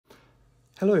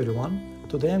Hello everyone,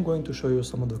 today I'm going to show you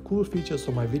some of the cool features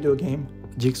of my video game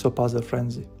Jigsaw Puzzle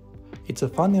Frenzy. It's a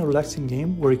fun and relaxing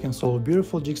game where you can solve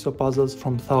beautiful jigsaw puzzles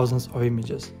from thousands of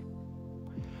images.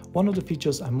 One of the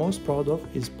features I'm most proud of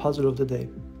is Puzzle of the Day.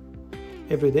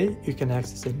 Every day you can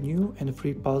access a new and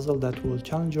free puzzle that will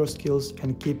challenge your skills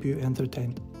and keep you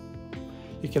entertained.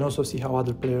 You can also see how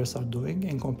other players are doing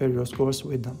and compare your scores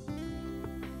with them.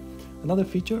 Another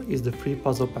feature is the free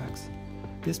puzzle packs.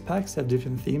 These packs have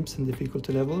different themes and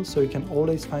difficulty levels, so you can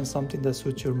always find something that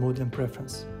suits your mood and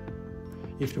preference.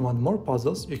 If you want more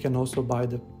puzzles, you can also buy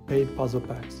the paid puzzle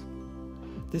packs.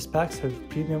 These packs have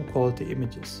premium quality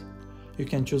images. You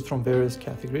can choose from various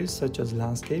categories such as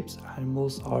landscapes,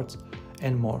 animals, arts,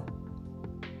 and more.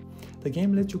 The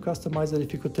game lets you customize the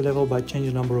difficulty level by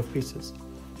changing the number of pieces.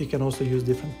 You can also use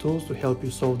different tools to help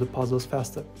you solve the puzzles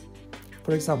faster.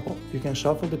 For example, you can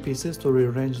shuffle the pieces to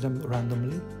rearrange them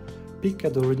randomly, pick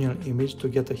at the original image to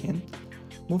get a hint,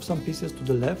 move some pieces to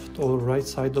the left or right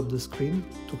side of the screen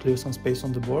to clear some space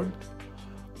on the board,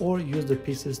 or use the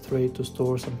pieces tray to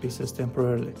store some pieces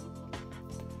temporarily.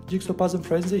 Jigsaw Puzzle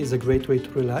Frenzy is a great way to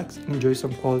relax and enjoy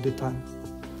some quality time.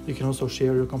 You can also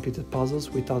share your completed puzzles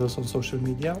with others on social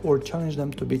media or challenge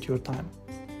them to beat your time.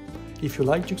 If you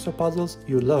like jigsaw puzzles,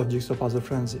 you love Jigsaw Puzzle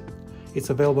Frenzy.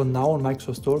 It's available now on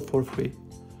Microsoft Store for free.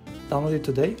 Download it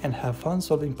today and have fun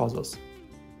solving puzzles.